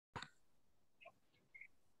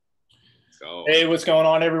go. Hey, what's going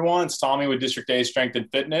on, everyone? It's Tommy with District A Strength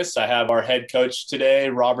and Fitness. I have our head coach today,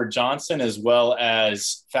 Robert Johnson, as well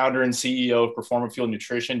as founder and CEO of PerformaFuel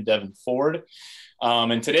Nutrition, Devin Ford.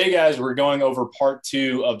 And today, guys, we're going over part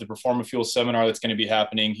 2 of the PerformaFuel seminar that's going to be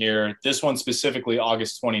happening here. This one specifically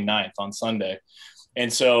August 29th on Sunday.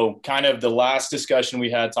 And so kind of the last discussion we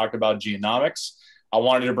had talked about genomics. I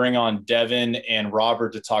wanted to bring on Devin and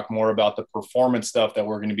Robert to talk more about the performance stuff that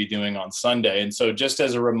we're going to be doing on Sunday. And so just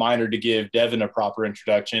as a reminder to give Devin a proper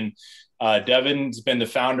introduction, Devin's been the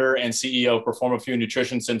founder and CEO of PerformaFuel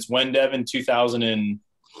Nutrition since when, Devin? 2000 and...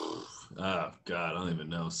 Oh, God, I don't even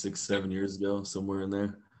know. 6-7 years ago, somewhere in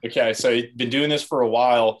there. Okay, so you've been doing this for a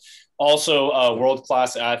while. Also a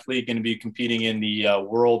world-class athlete, going to be competing in the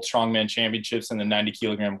World Strongman Championships in the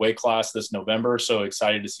 90-kilogram weight class this November. So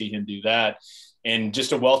excited to see him do that. And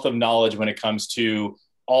just a wealth of knowledge when it comes to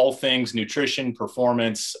all things nutrition,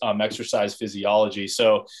 performance, exercise physiology.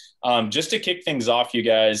 So just to kick things off, you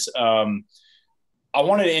guys, I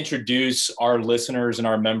wanted to introduce our listeners and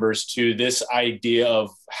our members to this idea of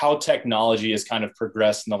how technology has kind of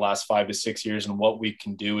progressed in the last 5 to 6 years and what we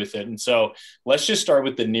can do with it. And so let's just start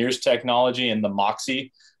with the NIRS technology and the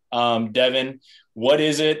Moxy. Devin, what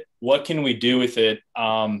is it? What can we do with it?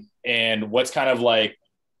 And what's kind of like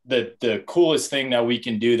the coolest thing that we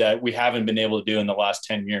can do that we haven't been able to do in the last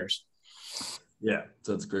 10 years? Yeah,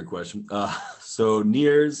 so that's a great question. So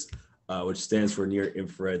NIRS, which stands for near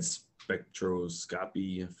infrared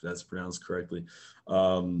spectroscopy, if that's pronounced correctly,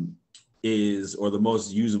 is, or the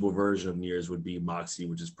most usable version of NIRS would be Moxy,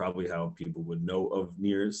 which is probably how people would know of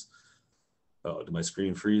NIRS. Oh, did my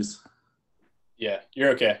screen freeze? Yeah, you're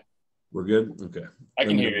okay. We're good? Okay. I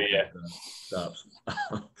can hear you, yeah. Stops.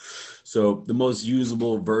 So the most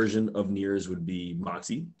usable version of NIRS would be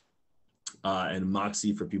Moxy. And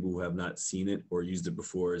Moxy, for people who have not seen it or used it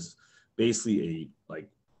before, is basically a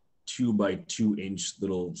 2 by 2 inch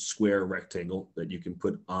little square rectangle that you can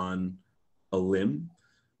put on a limb,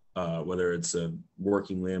 whether it's a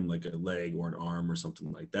working limb like a leg or an arm or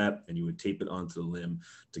something like that, and you would tape it onto the limb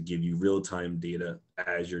to give you real-time data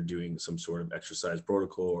as you're doing some sort of exercise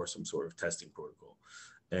protocol or some sort of testing protocol.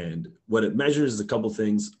 And what it measures is a couple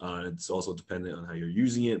things. It's also dependent on how you're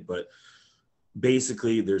using it, but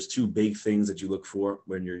basically there's 2 big things that you look for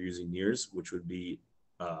when you're using NIRS, which would be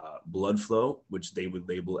blood flow, which they would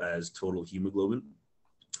label as total hemoglobin,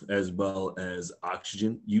 as well as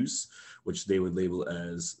oxygen use, which they would label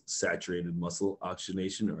as saturated muscle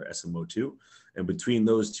oxygenation, or SMO2. And between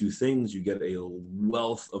those 2 things, you get a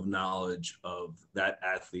wealth of knowledge of that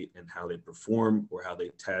athlete and how they perform or how they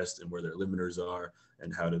test and where their limiters are,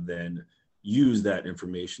 and how to then use that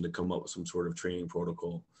information to come up with some sort of training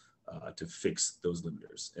protocol to fix those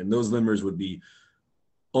limiters. And those limiters would be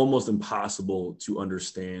almost impossible to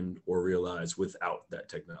understand or realize without that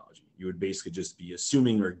technology. You would basically just be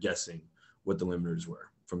assuming or guessing what the limiters were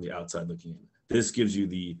from the outside looking in. This gives you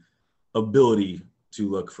the ability to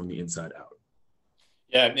look from the inside out.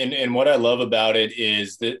 Yeah, and what I love about it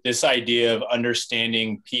is this idea of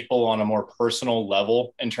understanding people on a more personal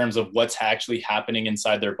level in terms of what's actually happening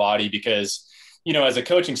inside their body. Because, you know, as a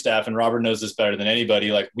coaching staff, and Robert knows this better than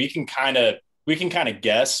anybody, like we can kind of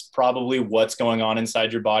guess probably what's going on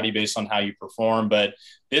inside your body based on how you perform. But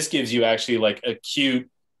this gives you actually like acute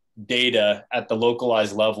data at the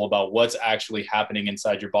localized level about what's actually happening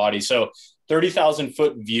inside your body. So 30,000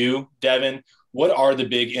 foot view, Devin, what are the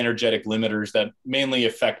big energetic limiters that mainly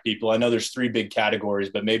affect people? I know there's 3 big categories,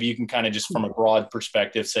 but maybe you can kind of just from a broad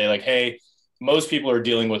perspective say like, hey, most people are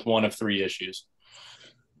dealing with one of 3 issues.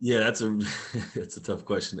 Yeah, that's a tough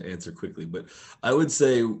question to answer quickly, but I would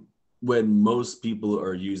say when most people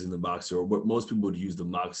are using the Moxy, or what most people would use the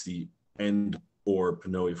Moxy and or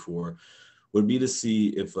PNOE for, would be to see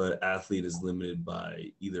if an athlete is limited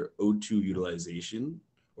by either O2 utilization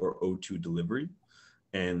or O2 delivery.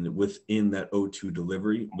 And within that O2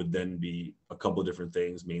 delivery would then be a couple of different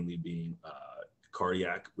things, mainly being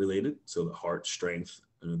cardiac related, so the heart strength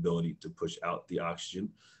and ability to push out the oxygen,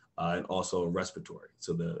 and also respiratory,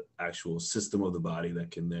 so the actual system of the body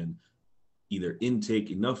that can then either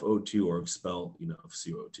intake enough O2 or expel enough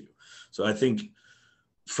CO2. So I think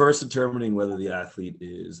first determining whether the athlete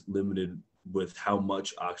is limited with how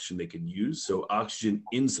much oxygen they can use. So oxygen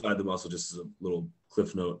inside the muscle, just as a little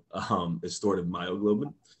cliff note, is stored in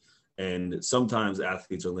myoglobin. And sometimes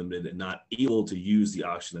athletes are limited and not able to use the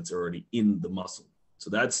oxygen that's already in the muscle. So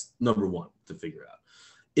that's number 1 to figure out.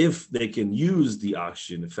 If they can use the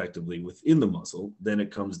oxygen effectively within the muscle, then it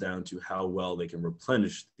comes down to how well they can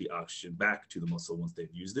replenish the oxygen back to the muscle once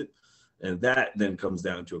they've used it. And that then comes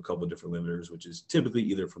down to a couple of different limiters, which is typically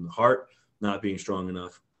either from the heart not being strong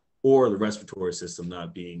enough or the respiratory system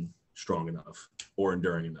not being strong enough or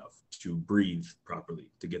enduring enough to breathe properly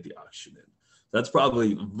to get the oxygen in. That's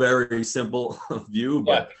probably a very simple view,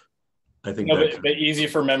 but I think but easy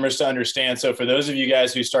for members to understand. So for those of you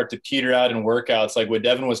guys who start to peter out in workouts, like what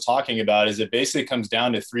Devin was talking about, is it basically comes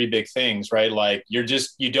down to three big things, right? Like you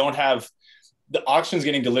don't have the oxygen's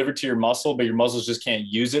getting delivered to your muscle, but your muscles just can't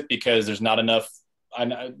use it because there's not enough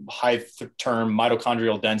high term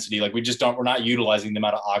mitochondrial density. Like we're not utilizing the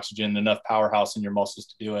amount of oxygen, enough powerhouse in your muscles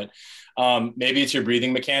to do it. Maybe it's your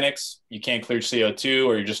breathing mechanics. You can't clear CO2,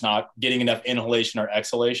 or you're just not getting enough inhalation or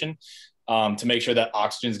exhalation to make sure that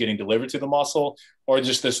oxygen is getting delivered to the muscle, or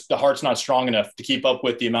just the heart's not strong enough to keep up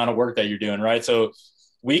with the amount of work that you're doing, right? So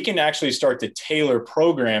we can actually start to tailor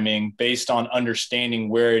programming based on understanding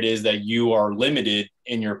where it is that you are limited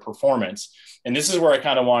in your performance. And this is where I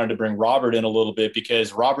kind of wanted to bring Robert in a little bit,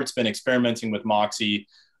 because Robert's been experimenting with Moxy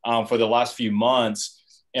for the last few months.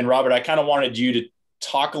 And Robert, I kind of wanted you to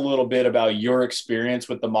talk a little bit about your experience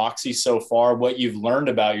with the Moxy so far, what you've learned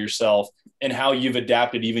about yourself, and how you've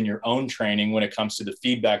adapted even your own training when it comes to the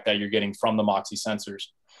feedback that you're getting from the Moxy sensors.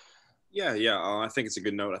 Yeah. I think it's a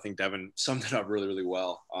good note. I think Devin summed it up really, really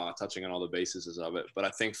well, touching on all the bases of it. But I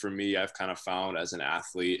think for me, I've kind of found as an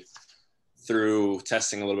athlete through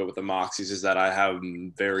testing a little bit with the Moxys is that I have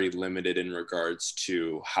very limited in regards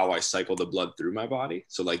to how I cycle the blood through my body.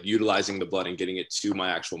 So like utilizing the blood and getting it to my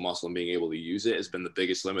actual muscle and being able to use it has been the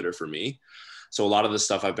biggest limiter for me. So a lot of the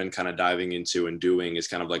stuff I've been kind of diving into and doing is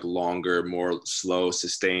kind of like longer, more slow,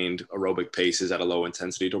 sustained aerobic paces at a low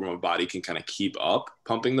intensity to where my body can kind of keep up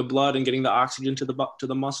pumping the blood and getting the oxygen to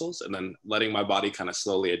the muscles, and then letting my body kind of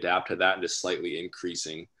slowly adapt to that and just slightly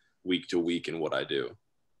increasing week to week in what I do.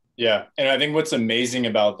 Yeah. And I think what's amazing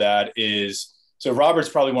about that is, so Robert's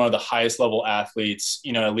probably one of the highest level athletes,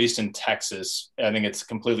 at least in Texas. I think it's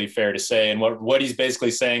completely fair to say. And what he's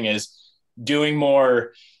basically saying is doing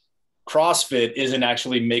more CrossFit isn't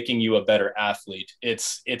actually making you a better athlete.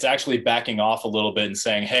 It's actually backing off a little bit and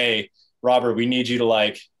saying, hey, Robert, we need you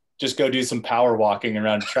to just go do some power walking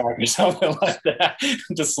around the track or something like that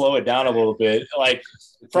to slow it down a little bit. Like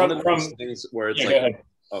from things where it's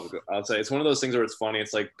I'll say it's one of those things where it's funny.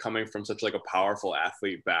 It's like coming from such like a powerful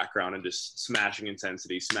athlete background and just smashing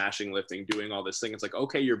intensity, smashing lifting, doing all this thing. It's like,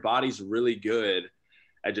 okay, your body's really good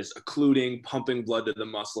at just occluding, pumping blood to the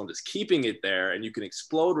muscle and just keeping it there, and you can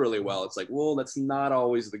explode really well. It's like, well, that's not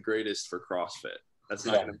always the greatest for CrossFit. That's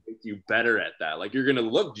not going to make you better at that. Like you're going to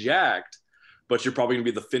look jacked, but you're probably going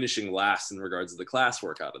to be the finishing last in regards to the class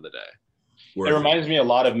workout of the day. It reminds me a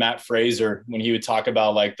lot of Matt Fraser when he would talk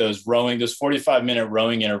about like those 45-minute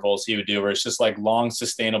rowing intervals he would do, where it's just like long,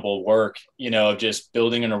 sustainable work, of just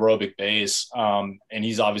building an aerobic base. And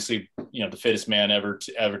he's obviously, the fittest man ever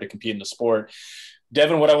to compete in the sport.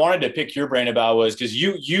 Devin, what I wanted to pick your brain about was, because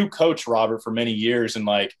you coached Robert for many years, and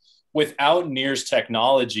like without NIRS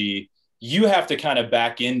technology, you have to kind of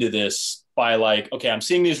back into this by like, okay, I'm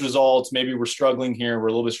seeing these results. Maybe we're struggling here. We're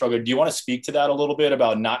a little bit struggling. Do you want to speak to that a little bit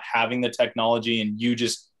about not having the technology and you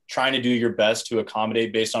just trying to do your best to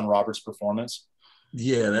accommodate based on Robert's performance?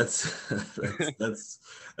 Yeah, that's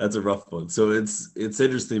a rough one. So it's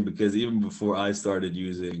interesting because even before I started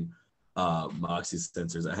using Moxy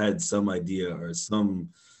sensors, I had some idea or some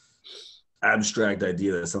abstract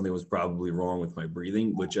idea that something was probably wrong with my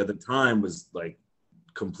breathing, which at the time was like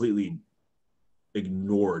completely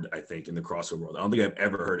ignored, I think, in the CrossFit world. I don't think I've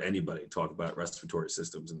ever heard anybody talk about respiratory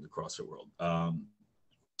systems in the CrossFit world.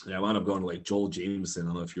 And I wound up going to like Joel Jameson. I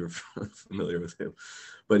don't know if you're familiar with him,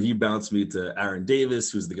 but he bounced me to Aaron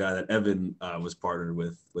Davis, who's the guy that Evan was partnered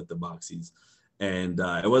with the Moxys. And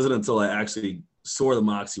it wasn't until I actually saw the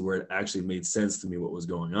Moxy where it actually made sense to me what was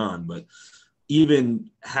going on. But even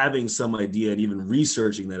having some idea and even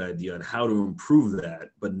researching that idea on how to improve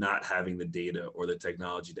that, but not having the data or the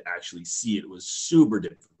technology to actually see it was super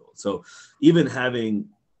difficult. So even having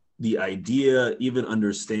the idea, even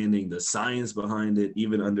understanding the science behind it,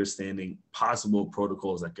 even understanding possible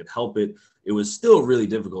protocols that could help it, it was still really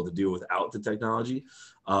difficult to do without the technology.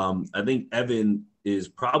 I think Evan is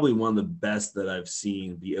probably one of the best that I've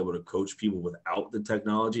seen be able to coach people without the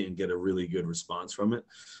technology and get a really good response from it.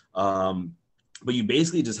 But you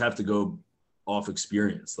basically just have to go off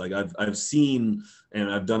experience. Like I've seen,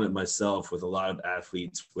 and I've done it myself with a lot of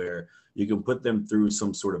athletes, where you can put them through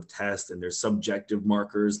some sort of test and there's subjective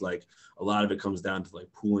markers. Like a lot of it comes down to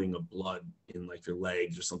like pooling of blood in like your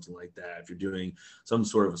legs or something like that. If you're doing some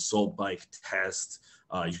sort of assault bike test,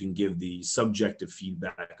 you can give the subjective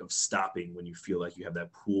feedback of stopping when you feel like you have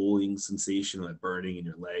that pooling sensation or that burning in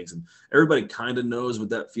your legs. And everybody kind of knows what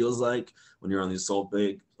that feels like when you're on the assault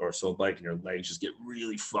bike and your legs just get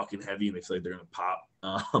really fucking heavy and they feel like they're going to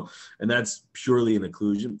pop. And that's purely an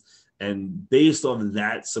occlusion. And based on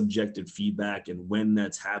that subjective feedback and when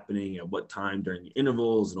that's happening, at what time during the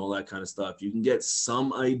intervals and all that kind of stuff, you can get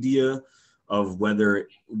some idea of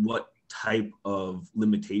what type of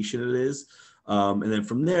limitation it is. And then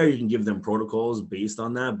from there, you can give them protocols based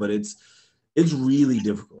on that. But it's really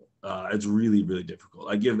difficult. It's really, really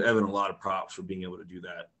difficult. I give Evan a lot of props for being able to do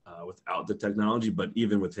that without the technology. But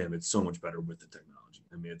even with him, it's so much better with the technology.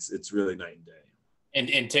 I mean, it's really night and day.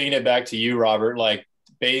 And taking it back to you, Robert,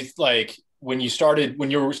 when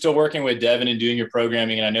you were still working with Devin and doing your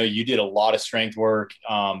programming, and I know you did a lot of strength work,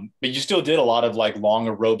 but you still did a lot of like long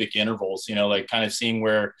aerobic intervals, like kind of seeing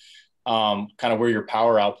where your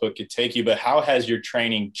power output could take you. But how has your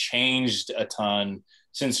training changed a ton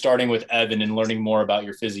since starting with Evan and learning more about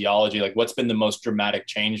your physiology? Like, what's been the most dramatic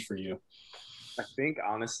change for you? I think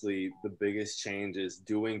honestly, the biggest change is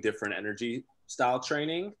doing different energy style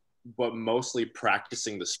training, but mostly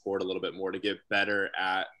practicing the sport a little bit more to get better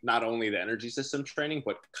at not only the energy system training,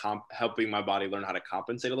 but helping my body learn how to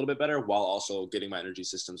compensate a little bit better while also getting my energy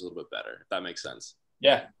systems a little bit better, if that makes sense.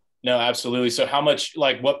 Yeah, no, absolutely. So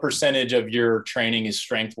what percentage of your training is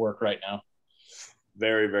strength work right now?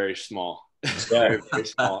 Very, very small. Very, very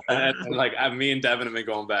small. And me and Devin have been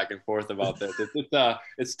going back and forth about this.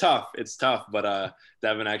 It's tough. But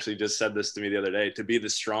Devin actually just said this to me the other day. To be the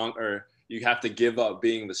strong, or you have to give up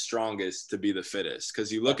being the strongest to be the fittest.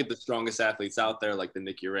 Because you look at the strongest athletes out there, like the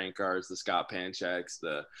Nicky Rankars, the Scott Panchaks,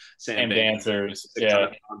 the Sam dancers,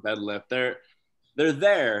 deadlift. They're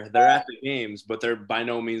there. They're at the games, but they're by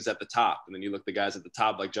no means at the top. And then you look at the guys at the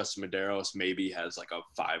top, like Justin Medeiros, maybe has like a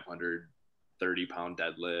 530-pound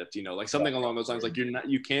deadlift, like something along those lines. Like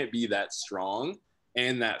you can't be that strong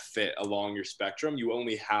and that fit along your spectrum. You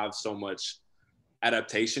only have so much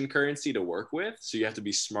adaptation currency to work with. So you have to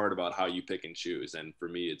be smart about how you pick and choose. And for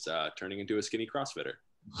me, it's turning into a skinny CrossFitter.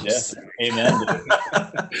 Yes. Amen.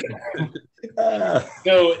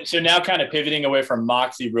 So now kind of pivoting away from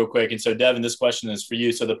Moxy real quick. And so Devin, this question is for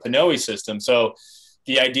you. So the PNOE system. So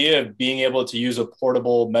the idea of being able to use a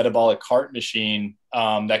portable metabolic cart machine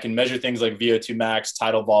that can measure things like VO2 max,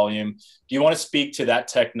 tidal volume. Do you want to speak to that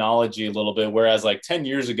technology a little bit? Whereas like 10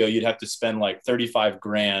 years ago, you'd have to spend like 35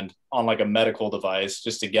 grand on like a medical device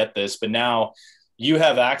just to get this. But now you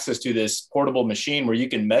have access to this portable machine where you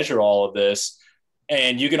can measure all of this.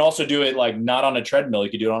 And you can also do it like not on a treadmill. You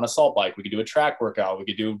could do it on a salt bike. We could do a track workout. We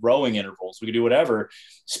could do rowing intervals. We could do whatever.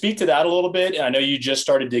 Speak to that a little bit. And I know you just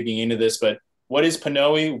started digging into this, but what is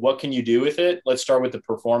PNOE? What can you do with it? Let's start with the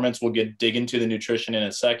performance. We'll dig into the nutrition in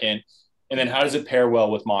a second. And then how does it pair well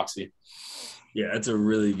with Moxy? Yeah, that's a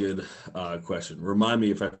really good question. Remind me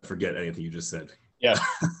if I forget anything you just said. Yeah.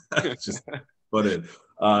 Just put it.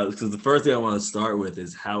 So the first thing I want to start with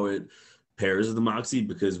is how it pairs with the Moxy,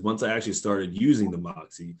 because once I actually started using the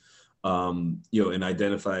Moxy, and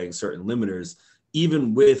identifying certain limiters,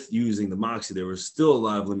 even with using the Moxy, there were still a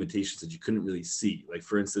lot of limitations that you couldn't really see. Like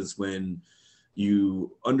for instance, when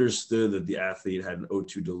you understood that the athlete had an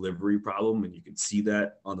O2 delivery problem and you could see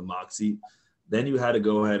that on the Moxy, then you had to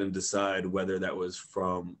go ahead and decide whether that was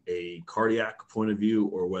from a cardiac point of view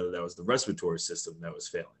or whether that was the respiratory system that was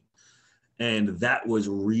failing. And that was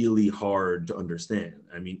really hard to understand.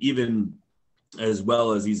 I mean, even as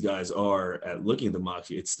well as these guys are at looking at the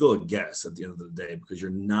Moxy, it's still a guess at the end of the day, because you're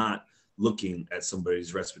not looking at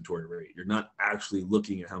somebody's respiratory rate. You're not actually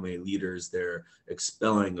looking at how many liters they're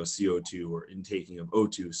expelling of CO2 or intaking of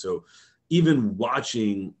O2. So even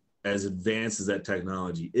watching, as advanced as that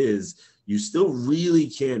technology is, you still really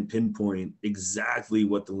can't pinpoint exactly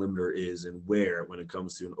what the limiter is and where when it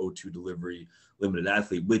comes to an O2 delivery limited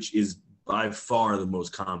athlete, which is by far the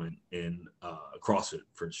most common in CrossFit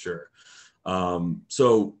for sure.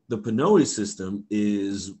 So the PNOE system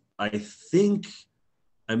is, I think,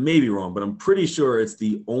 I may be wrong, but I'm pretty sure it's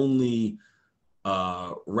the only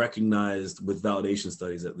recognized, with validation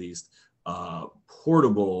studies at least,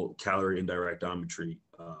 portable calorie indirectometry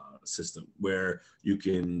system where you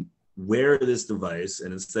can wear this device,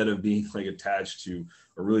 and instead of being like attached to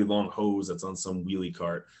a really long hose that's on some wheelie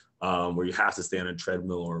cart where you have to stay on a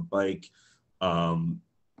treadmill or a bike. Can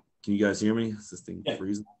you guys hear me? Is this thing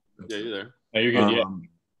freezing? Yeah, you're there. No, you're good.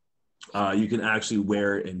 Yeah. You can actually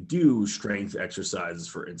wear and do strength exercises,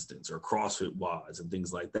 for instance, or CrossFit WODs and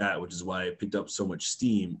things like that, which is why it picked up so much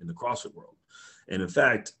steam in the CrossFit world. And in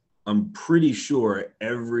fact, I'm pretty sure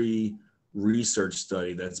every research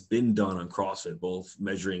study that's been done on CrossFit, both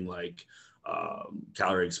measuring like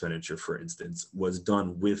calorie expenditure, for instance, was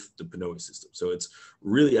done with the PNOE system. So it's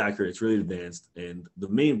really accurate, it's really advanced, and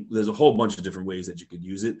there's a whole bunch of different ways that you could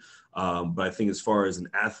use it. But I think as far as an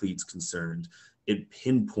athlete's concerned, it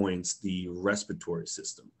pinpoints the respiratory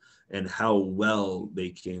system and how well they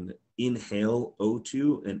can inhale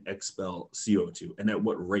O2 and expel CO2 and at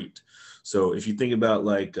what rate. So if you think about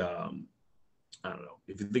like, I don't know,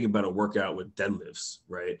 if you think about a workout with deadlifts,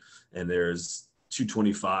 right? And there's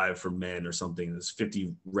 225 for men or something, there's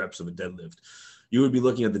 50 reps of a deadlift. You would be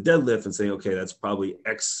looking at the deadlift and saying, okay, that's probably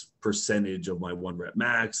X percentage of my 1 rep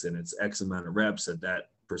max, and it's X amount of reps at that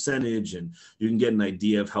percentage. And you can get an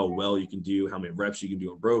idea of how well you can do, how many reps you can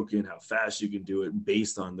do unbroken, how fast you can do it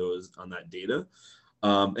based on that data.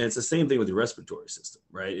 And it's the same thing with your respiratory system,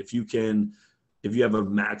 right? If you have a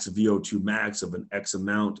max VO2 max of an X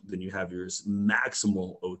amount, then you have your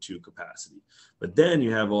maximal O2 capacity. But then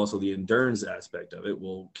you have also the endurance aspect of it.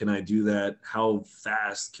 Well, can I do that? How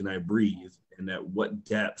fast can I breathe? And at what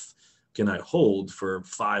depth can I hold for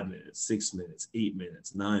 5 minutes, 6 minutes, 8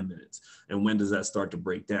 minutes, 9 minutes? And when does that start to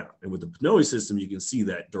break down? And with the PNOE system, you can see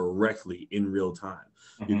that directly in real time.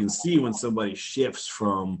 You can see when somebody shifts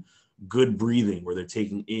from good breathing, where they're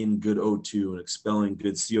taking in good O2 and expelling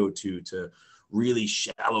good CO2, to really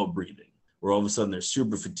shallow breathing, where all of a sudden they're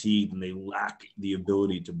super fatigued and they lack the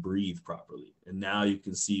ability to breathe properly. And now you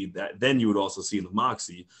can see that. Then you would also see in the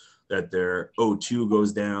Moxy that their O2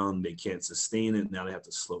 goes down, they can't sustain it, now they have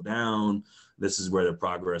to slow down. This is where their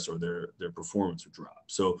progress or their performance would drop.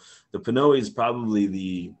 So the PNOE is probably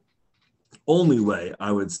the only way,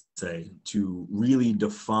 I would say, to really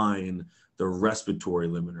define the respiratory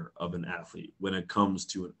limiter of an athlete when it comes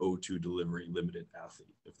to an O2 delivery limited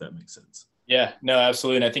athlete, if that makes sense. Yeah, no,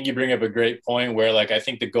 absolutely. And I think you bring up a great point where, like, I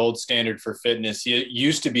think the gold standard for fitness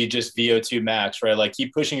used to be just VO2 max, right? Like,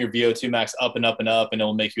 keep pushing your VO2 max up and up and up, and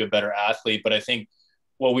it'll make you a better athlete. But I think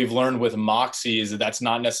what we've learned with Moxy is that that's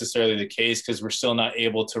not necessarily the case, because we're still not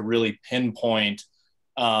able to really pinpoint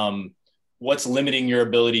what's limiting your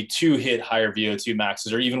ability to hit higher VO2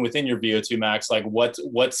 maxes, or even within your VO2 max, like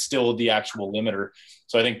what's still the actual limiter.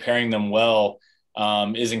 So I think pairing them well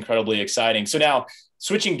is incredibly exciting. So now,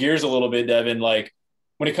 switching gears a little bit, Devin, like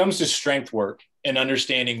when it comes to strength work and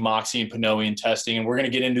understanding Moxy and PNOE and testing, and we're going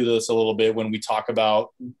to get into this a little bit when we talk about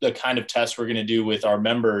the kind of tests we're going to do with our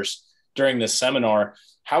members during this seminar,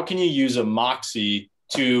 how can you use a Moxy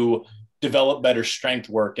to develop better strength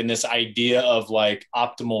work and this idea of like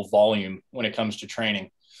optimal volume when it comes to training?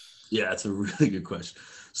 Yeah, that's a really good question.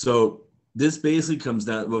 So this basically comes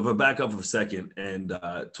down, well, if I back up for a second and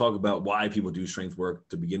talk about why people do strength work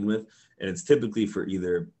to begin with, and it's typically for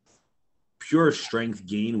either pure strength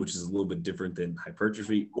gain, which is a little bit different than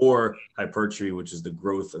hypertrophy, or hypertrophy, which is the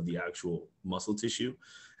growth of the actual muscle tissue.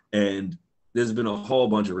 And there's been a whole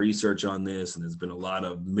bunch of research on this, and there's been a lot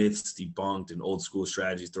of myths debunked and old school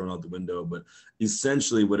strategies thrown out the window. But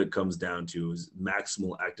essentially what it comes down to is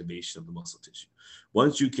maximal activation of the muscle tissue.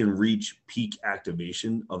 Once you can reach peak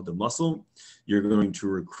activation of the muscle, you're going to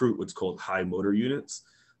recruit what's called high motor units.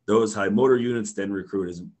 Those high motor units then recruit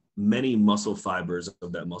as many muscle fibers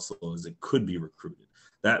of that muscle as it could be recruited.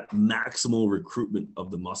 That maximal recruitment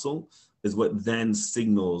of the muscle is what then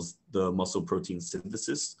signals the muscle protein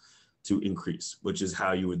synthesis to increase, which is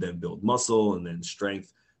how you would then build muscle and then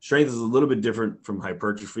strength. Strength is a little bit different from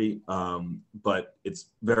hypertrophy, but it's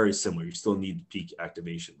very similar. You still need peak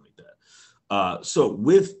activation like that. So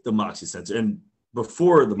with the Moxy sensor, and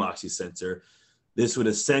before the Moxy sensor, this would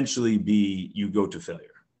essentially be you go to failure.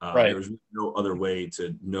 Right. There's no other way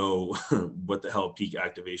to know what the hell peak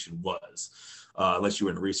activation was, unless you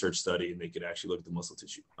were in a research study and they could actually look at the muscle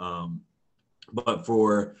tissue. But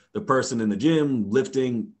for the person in the gym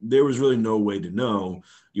lifting, there was really no way to know.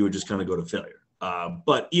 You would just kind of go to failure.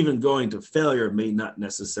 But even going to failure may not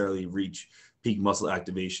necessarily reach peak muscle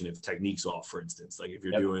activation if technique's off, for instance. Like if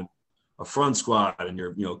you're doing a front squat and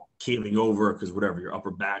you're, caving over because whatever, your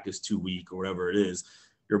upper back is too weak or whatever it is,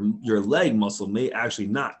 your leg muscle may actually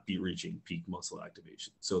not be reaching peak muscle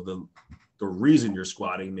activation. So the reason you're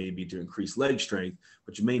squatting may be to increase leg strength,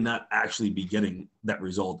 but you may not actually be getting that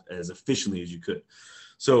result as efficiently as you could.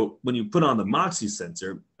 So when you put on the Moxy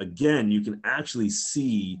sensor, again, you can actually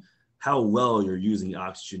see how well you're using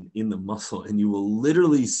oxygen in the muscle, and you will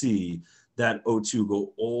literally see that O2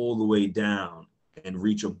 go all the way down and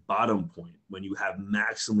reach a bottom point when you have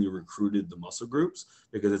maximally recruited the muscle groups,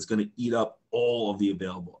 because it's going to eat up all of the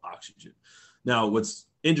available oxygen. Now, what's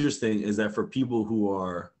interesting is that for people who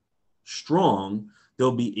are strong,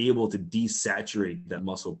 they'll be able to desaturate that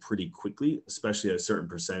muscle pretty quickly, especially at a certain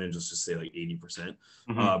percentage, let's just say like 80%,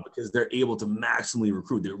 because they're able to maximally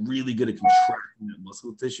recruit. They're really good at contracting that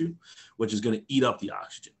muscle tissue, which is going to eat up the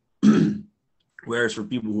oxygen. Whereas for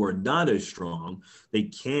people who are not as strong, they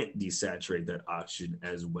can't desaturate that oxygen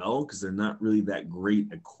as well because they're not really that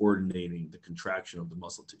great at coordinating the contraction of the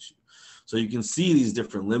muscle tissue. So you can see these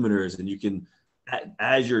different limiters, and you can,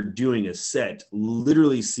 as you're doing a set,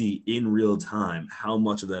 literally see in real time how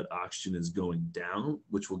much of that oxygen is going down,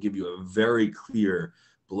 which will give you a very clear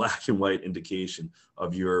black and white indication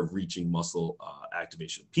of your reaching muscle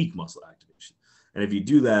activation, peak muscle activation. And if you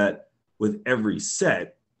do that with every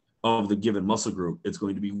set of the given muscle group, it's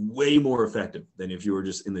going to be way more effective than if you were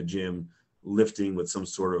just in the gym lifting with some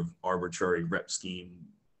sort of arbitrary rep scheme,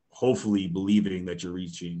 hopefully believing that you're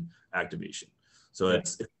reaching activation. So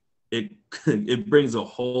it brings a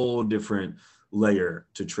whole different layer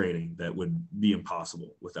to training that would be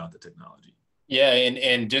impossible without the technology. Yeah,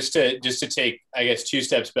 and just to take, I guess, 2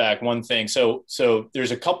 steps back, one thing. So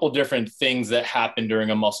there's a couple different things that happen during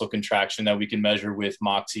a muscle contraction that we can measure with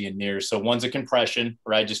Moxy and NIRS. So one's a compression,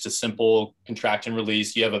 right? Just a simple contraction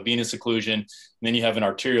release. You have a venous occlusion, and then you have an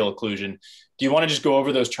arterial occlusion. Do you want to just go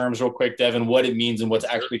over those terms real quick, Devin, what it means and what's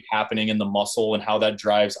actually happening in the muscle and how that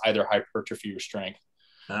drives either hypertrophy or strength?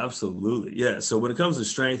 Absolutely. Yeah. So when it comes to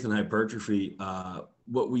strength and hypertrophy,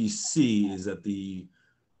 what we see is that the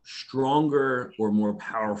stronger or more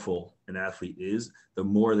powerful an athlete is, the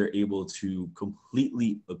more they're able to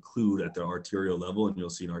completely occlude at the arterial level, and you'll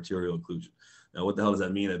see an arterial occlusion. Now, what the hell does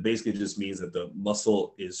that mean? It basically just means that the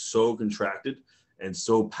muscle is so contracted and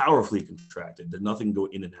so powerfully contracted that nothing can go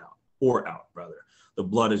in and out, or out rather. The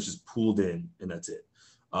blood is just pulled in, and that's it.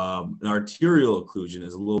 An arterial occlusion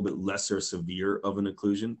is a little bit lesser severe of an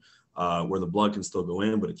occlusion, where the blood can still go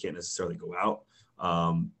in, but it can't necessarily go out.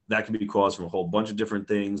 That can be caused from a whole bunch of different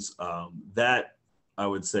things. That, I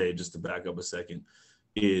would say, just to back up a second,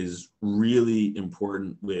 is really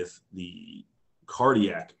important with the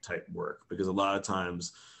cardiac type work, because a lot of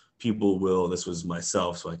times people will, this was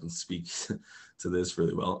myself, so I can speak to this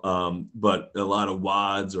really well, but a lot of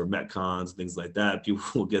WODs or Metcons, things like that, people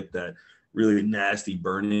will get that really nasty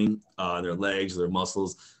burning on their legs, their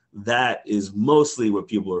muscles. That is mostly what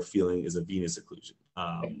people are feeling is a venous occlusion.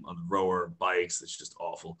 On the rower, bikes, it's just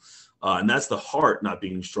awful. And that's the heart not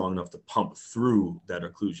being strong enough to pump through that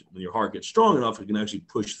occlusion. When your heart gets strong enough, it can actually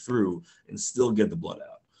push through and still get the blood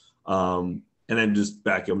out. And then just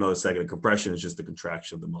back up another second, compression is just the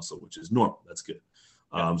contraction of the muscle, which is normal. That's good.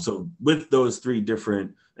 So with those 3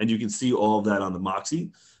 different, and you can see all of that on the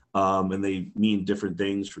Moxy, and they mean different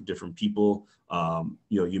things for different people.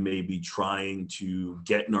 You may be trying to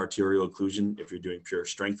get an arterial occlusion if you're doing pure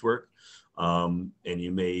strength work. And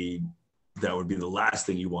that would be the last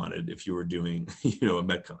thing you wanted if you were doing, a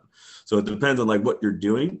Metcon. So it depends on like what you're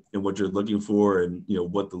doing and what you're looking for, and,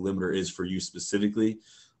 what the limiter is for you specifically.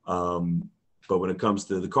 But when it comes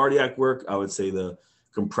to the cardiac work, I would say the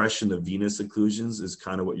compression of venous occlusions is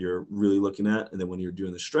kind of what you're really looking at. And then when you're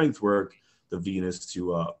doing the strength work, the venous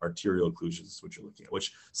to arterial occlusions is what you're looking at,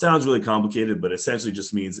 which sounds really complicated, but essentially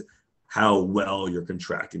just means how well you're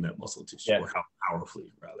contracting that muscle tissue, or how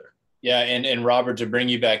powerfully rather. Yeah. And Robert, to bring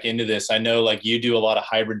you back into this, I know like you do a lot of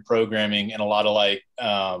hybrid programming and a lot of like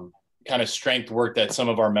kind of strength work that some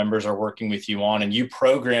of our members are working with you on, and you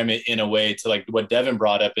program it in a way to, like what Devin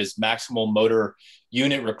brought up, is maximal motor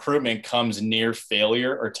unit recruitment comes near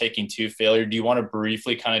failure or taking to failure. Do you want to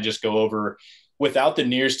briefly kind of just go over, without the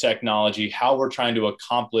NIRS technology, how we're trying to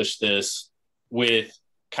accomplish this with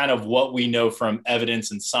kind of what we know from evidence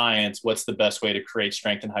and science? What's the best way to create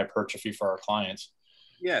strength and hypertrophy for our clients?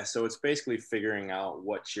 Yeah, so it's basically figuring out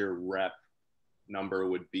what your rep number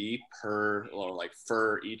would be for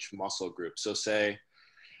each muscle group. So say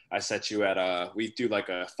I set you at we do like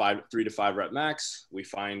a 3 to 5 rep max. We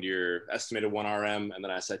find your estimated 1 RM, and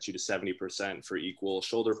then I set you to 70% for equal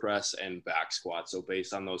shoulder press and back squat. So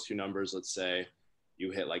based on those 2 numbers, let's say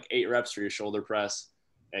you hit like 8 reps for your shoulder press,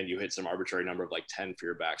 and you hit some arbitrary number of like 10 for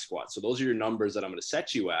your back squat. So those are your numbers that I'm going to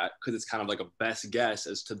set you at, because it's kind of like a best guess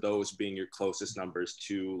as to those being your closest numbers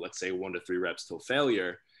to, let's say, 1 to 3 reps till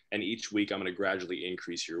failure. And each week I'm going to gradually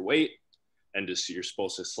increase your weight, and just you're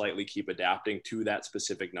supposed to slightly keep adapting to that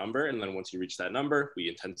specific number. And then once you reach that number, we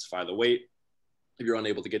intensify the weight if you're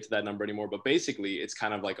unable to get to that number anymore. But basically it's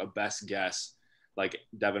kind of like a best guess, like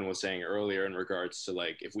Devin was saying earlier, in regards to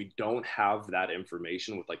like, if we don't have that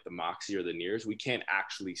information with like the Moxy or the NIRS, we can't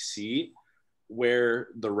actually see where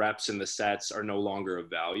the reps and the sets are no longer of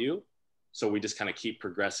value. So we just kind of keep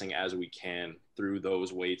progressing as we can through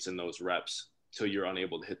those weights and those reps till you're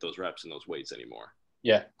unable to hit those reps and those weights anymore.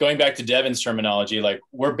 Yeah. Going back to Devin's terminology, like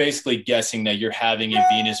we're basically guessing that you're having a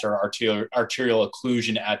venous or arterial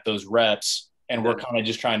occlusion at those reps, and we're kind of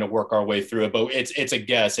just trying to work our way through it, but it's a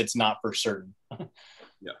guess. It's not for certain.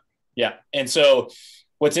 Yeah. Yeah. And so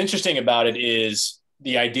what's interesting about it is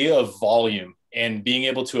the idea of volume and being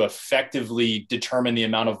able to effectively determine the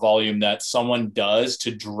amount of volume that someone does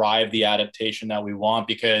to drive the adaptation that we want.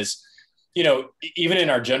 Because, you know, even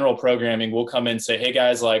in our general programming, we'll come in and say, hey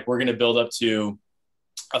guys, like we're going to build up to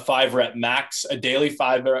a 5-rep max, a daily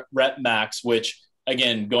 5-rep max, which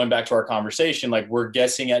again, going back to our conversation, like we're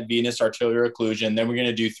guessing at venous arterial occlusion, then we're going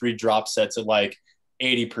to do 3 drop sets at like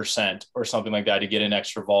 80% or something like that to get an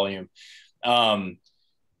extra volume.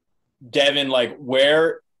 Devin, like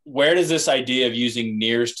where does this idea of using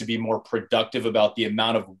NIRS to be more productive about the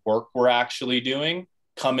amount of work we're actually doing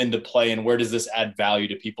come into play, and where does this add value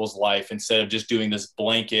to people's life instead of just doing this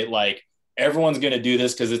blanket, like everyone's going to do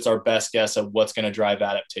this because it's our best guess of what's going to drive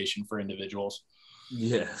adaptation for individuals?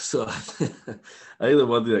 Yeah, so I think the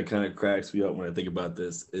one thing that kind of cracks me up when I think about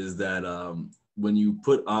this is that when you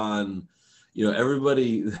put on, you know,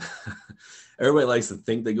 everybody likes to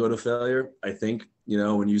think they go to failure. I think, you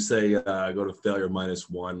know, when you say go to failure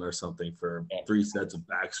 -1 or something for 3 sets of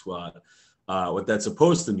back squat, what that's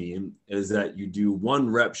supposed to mean is that you do 1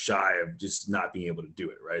 rep shy of just not being able to do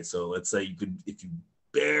it, right? So let's say if you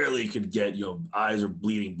barely could get, you know, eyes are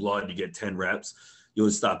bleeding blood, you get 10 reps, you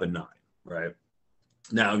would stop at 9, right?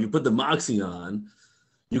 Now, if you put the Moxy on,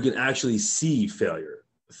 you can actually see failure.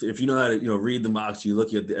 If you know how to, you know, read the Moxy, you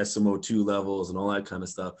look at the SMO2 levels and all that kind of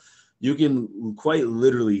stuff, you can quite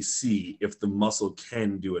literally see if the muscle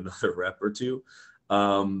can do another rep or 2.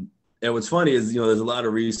 And what's funny is, you know, there's a lot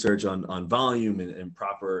of research on volume and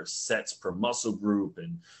proper sets per muscle group.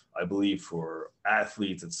 And I believe for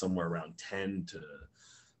athletes, it's somewhere around 10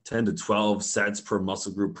 to 12 sets per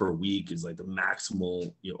muscle group per week is like the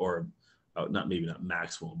maximal, you know, or not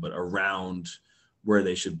maximal, but around where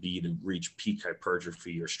they should be to reach peak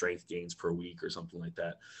hypertrophy or strength gains per week or something like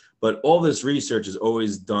that. But all this research is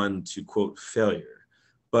always done to quote failure.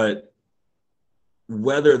 But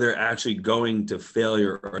whether they're actually going to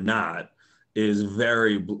failure or not is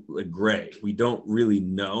very gray. We don't really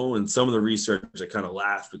know. And some of the research, I kind of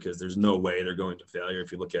laugh because there's no way they're going to failure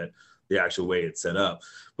if you look at the actual way it's set up.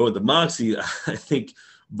 But with the Moxy, I think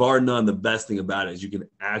bar none, the best thing about it is you can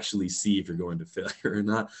actually see if you're going to failure or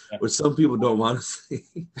not, which some people don't want to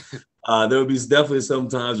see. There would be definitely some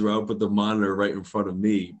times where I'll put the monitor right in front of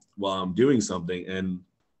me while I'm doing something, and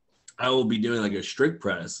I will be doing like a strict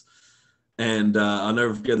press. And I'll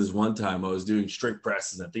never forget this one time I was doing strict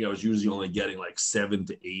presses. I think I was usually only getting like 7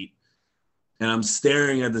 to 8. And I'm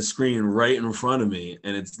staring at the screen right in front of me,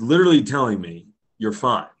 and it's literally telling me, you're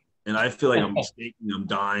fine. And I feel like I'm shaking, I'm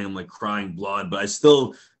dying, I'm like crying blood, but I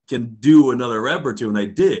still can do another rep or 2, and I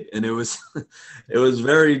did. And it was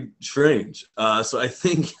very strange. So I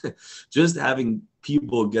think just having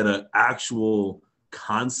people get an actual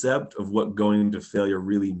concept of what going to failure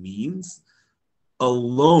really means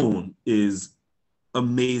alone is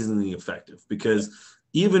amazingly effective, because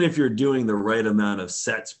even if you're doing the right amount of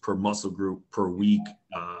sets per muscle group per week,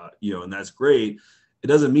 you know, and that's great, it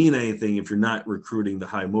doesn't mean anything if you're not recruiting the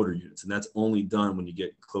high motor units. And that's only done when you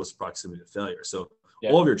get close proximity to failure. So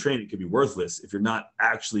all of your training could be worthless if you're not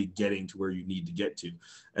actually getting to where you need to get to.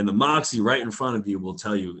 And the Moxy right in front of you will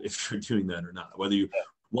tell you if you're doing that or not. Whether you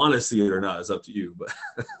want to see it or not is up to you. But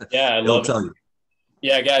yeah, I love tell you.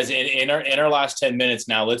 Yeah, guys, in our last 10 minutes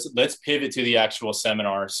now, let's pivot to the actual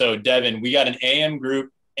seminar. So Devin, we got an AM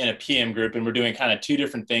group and a PM group, and we're doing kind of 2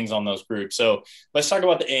 different things on those groups. So let's talk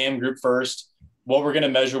about the AM group first. What we're going to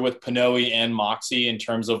measure with PNOE and Moxy in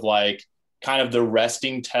terms of like kind of the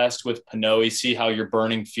resting test with PNOE, see how you're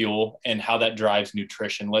burning fuel and how that drives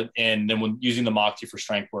nutrition. And then when using the Moxy for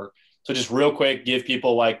strength work. So just real quick, give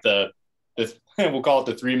people like the we'll call it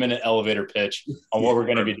the 3-minute elevator pitch on what we're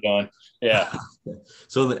going to be doing. Yeah.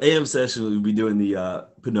 So the AM session, we'll be doing the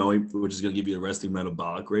PNOE, which is going to give you a resting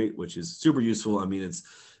metabolic rate, which is super useful. I mean,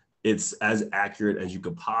 it's as accurate as you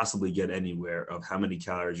could possibly get anywhere of how many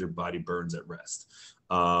calories your body burns at rest.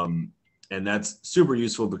 And that's super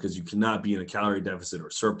useful because you cannot be in a calorie deficit or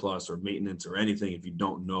surplus or maintenance or anything if you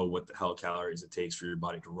don't know what the hell calories it takes for your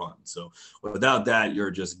body to run. So without that, you're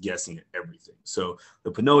just guessing at everything. So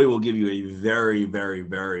the PNOE will give you a very, very,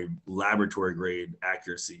 very laboratory grade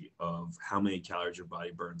accuracy of how many calories your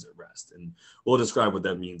body burns at rest. And we'll describe what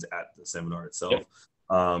that means at the seminar itself.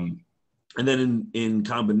 Yep. And then in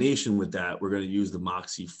combination with that, we're going to use the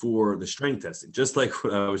Moxy for the strength testing, just like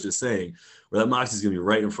what I was just saying, where that Moxy is going to be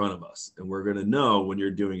right in front of us. And we're going to know when you're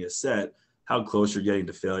doing a set, how close you're getting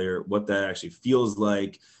to failure, what that actually feels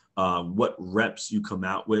like, what reps you come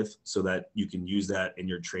out with so that you can use that in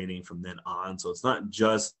your training from then on. So it's not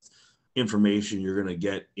just information you're going to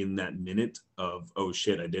get in that minute of, oh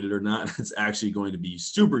shit, I did it or not. It's actually going to be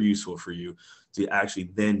super useful for you to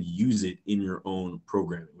actually then use it in your own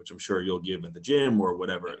programming, which I'm sure you'll give at the gym or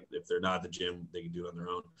whatever. If they're not at the gym, they can do it on their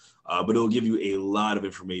own. But it'll give you a lot of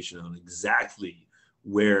information on exactly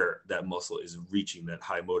where that muscle is reaching that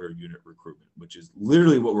high motor unit recruitment, which is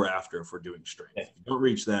literally what we're after if we're doing strength. If you don't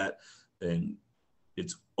reach that, then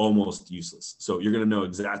it's almost useless. So you're going to know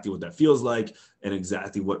exactly what that feels like and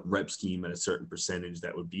exactly what rep scheme at a certain percentage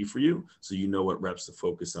that would be for you. So you know what reps to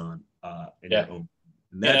focus on in your own.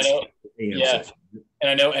 And that's And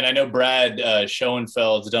I know Brad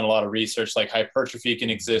Schoenfeld's done a lot of research. Like hypertrophy can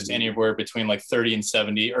exist anywhere between like 30 and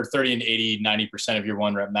 70 or 30 and 80, 90% of your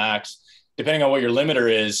 1 rep max. Depending on what your limiter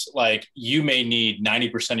is, like you may need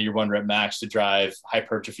 90% of your 1 rep max to drive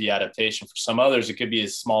hypertrophy adaptation. For some others, it could be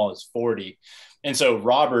as small as 40. And so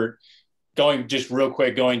Robert, going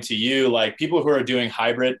to you, like people who are doing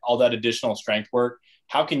hybrid, all that additional strength work,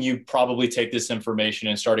 how can you probably take this information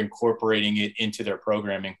and start incorporating it into their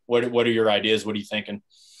programming? What are your ideas? What are you thinking?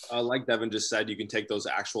 Like Devin just said, you can take those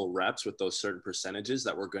actual reps with those certain percentages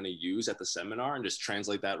that we're going to use at the seminar and just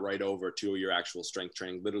translate that right over to your actual strength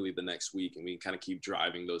training literally the next week. And we can kind of keep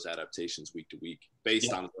driving those adaptations week to week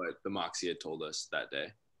based on what the Moxy had told us that day.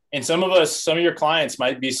 And some of your clients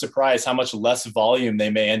might be surprised how much less volume they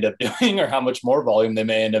may end up doing or how much more volume they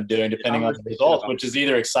may end up doing depending on the results, which is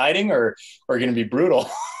either exciting or going to be brutal.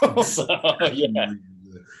 So, yeah.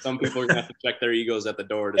 Some people are going to have to check their egos at the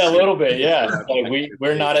door. A little bit, yeah. Like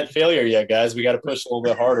we're not at failure yet, guys. We got to push a little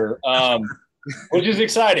bit harder, which is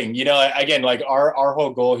exciting. You know, again, like our whole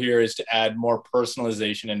goal here is to add more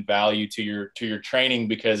personalization and value to your training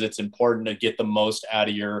because it's important to get the most out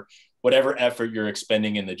of your whatever effort you're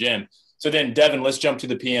expending in the gym. So then, Devin, let's jump to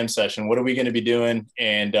the PM session. What are we going to be doing,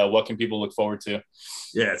 and what can people look forward to?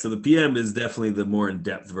 Yeah, so the PM is definitely the more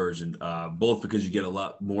in-depth version, both because you get a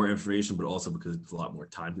lot more information, but also because it's a lot more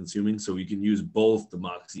time-consuming. So you can use both the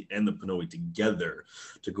Moxy and the PNOE together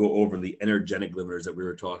to go over the energetic limiters that we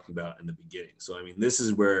were talking about in the beginning. So, I mean, this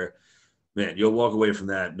is where, man, you'll walk away from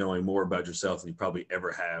that knowing more about yourself than you probably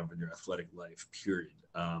ever have in your athletic life, period.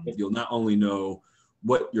 You'll not only know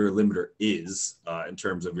what your limiter is in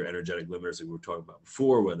terms of your energetic limiters that we were talking about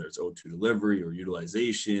before, whether it's O2 delivery or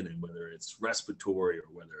utilization, and whether it's respiratory or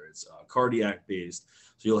whether it's cardiac based.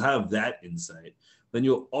 So you'll have that insight. Then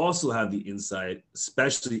you'll also have the insight,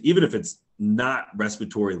 especially even if it's not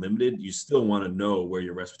respiratory limited, you still want to know where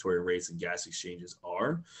your respiratory rates and gas exchanges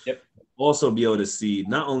are. Yep. Also be able to see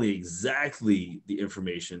not only exactly the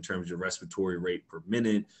information in terms of your respiratory rate per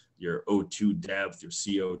minute, your O2 depth, your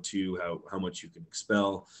CO2, how much you can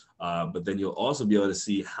expel, but then you'll also be able to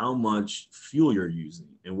see how much fuel you're using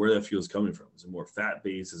and where that fuel is coming from. Is it more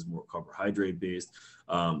fat-based? Is it more carbohydrate-based?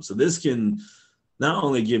 So this can not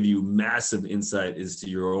only give you massive insight as to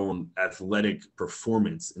your own athletic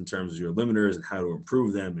performance in terms of your limiters and how to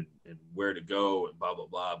improve them and where to go and blah, blah,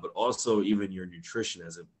 blah, but also even your nutrition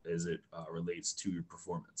as it relates to your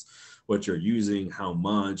performance, what you're using, how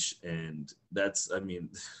much. And that's, I mean,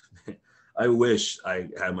 I wish I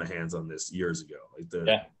had my hands on this years ago. Like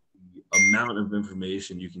the amount of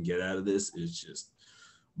information you can get out of this is just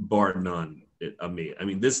bar none. I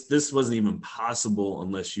mean, this wasn't even possible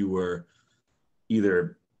unless you were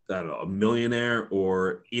either, I don't know, a millionaire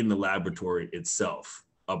or in the laboratory itself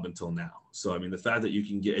up until now. So, I mean, the fact that you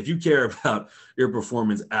can get, if you care about your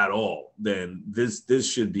performance at all, then this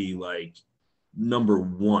should be like number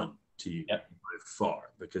one to you by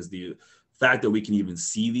far, because the fact that we can even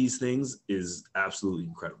see these things is absolutely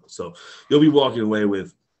incredible. So you'll be walking away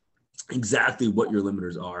with exactly what your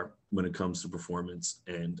limiters are when it comes to performance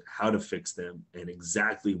and how to fix them and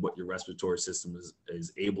exactly what your respiratory system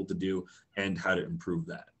is able to do and how to improve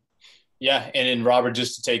that. Yeah. And then Robert,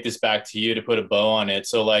 just to take this back to you to put a bow on it.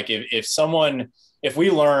 So like if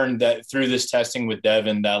we learned that through this testing with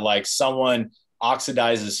Devin, that like someone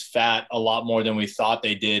oxidizes fat a lot more than we thought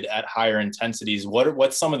they did at higher intensities,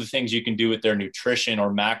 what's some of the things you can do with their nutrition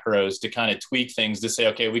or macros to kind of tweak things to say,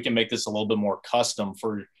 okay, we can make this a little bit more custom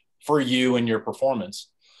for you and your performance?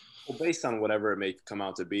 Well, based on whatever it may come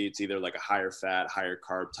out to be, it's either like a higher fat, higher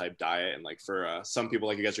carb type diet. And like for some people,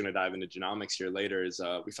 like you guys are going to dive into genomics here later, is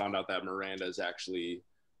we found out that Miranda is actually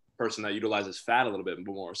a person that utilizes fat a little bit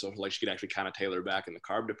more. So like she could actually kind of tailor back in the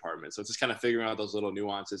carb department. So it's just kind of figuring out those little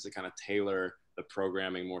nuances to kind of tailor the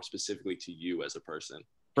programming more specifically to you as a person.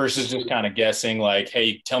 Versus just kind of guessing like,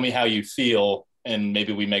 hey, tell me how you feel, and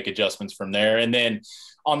maybe we make adjustments from there. And then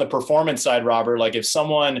on the performance side, Robert, like if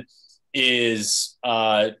someone is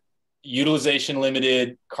utilization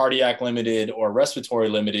limited, cardiac limited, or respiratory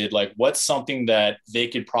limited, like what's something that they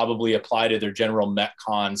could probably apply to their general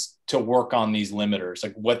metcons to work on these limiters?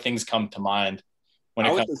 Like what things come to mind when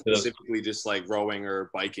it comes to specifically just like rowing or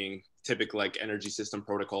biking, typical like energy system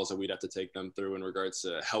protocols that we'd have to take them through in regards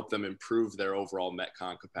to help them improve their overall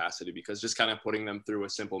metcon capacity, because just kind of putting them through a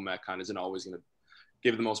simple metcon isn't always going to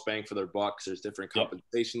give the most bang for their bucks. There's different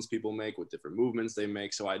compensations people make with different movements they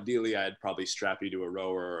make. So ideally I'd probably strap you to a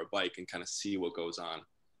rower or a bike and kind of see what goes on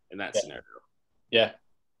in that scenario. Yeah.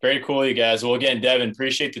 Very cool, you guys. Well, again, Devin,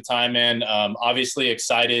 appreciate the time, man. Obviously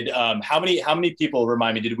excited. How many people,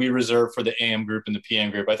 remind me, did we reserve for the AM group and the PM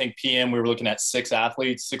group? I think PM, we were looking at 6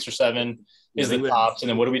 athletes, 6 or 7 is the tops. And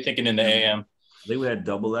then what are we thinking in the AM? I think we had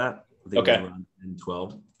double that. I think we were in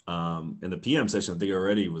 12. And the PM session, I think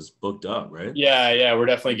already was booked up, right? Yeah. We're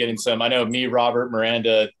definitely getting some. I know me, Robert,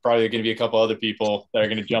 Miranda, probably going to be a couple other people that are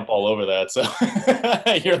going to jump all over that. So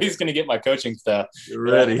you're at least going to get my coaching stuff. You're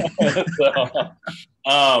ready.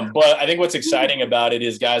 But I think what's exciting about it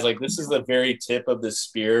is, guys, like this is the very tip of the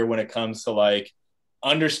spear when it comes to like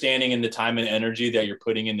understanding in the time and energy that you're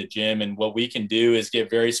putting in the gym. And what we can do is get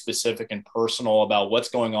very specific and personal about what's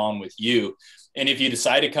going on with you. And if you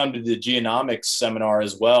decide to come to the geonomics seminar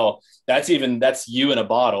as well, that's you in a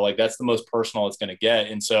bottle. Like that's the most personal it's going to get.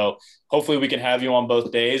 And so hopefully we can have you on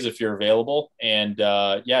both days if you're available. And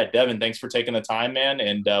Devin, thanks for taking the time, man.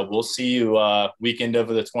 And we'll see you weekend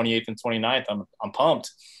over the 28th and 29th. I'm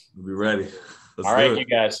pumped. We'll be ready. All right, you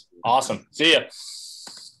guys. Awesome. See ya.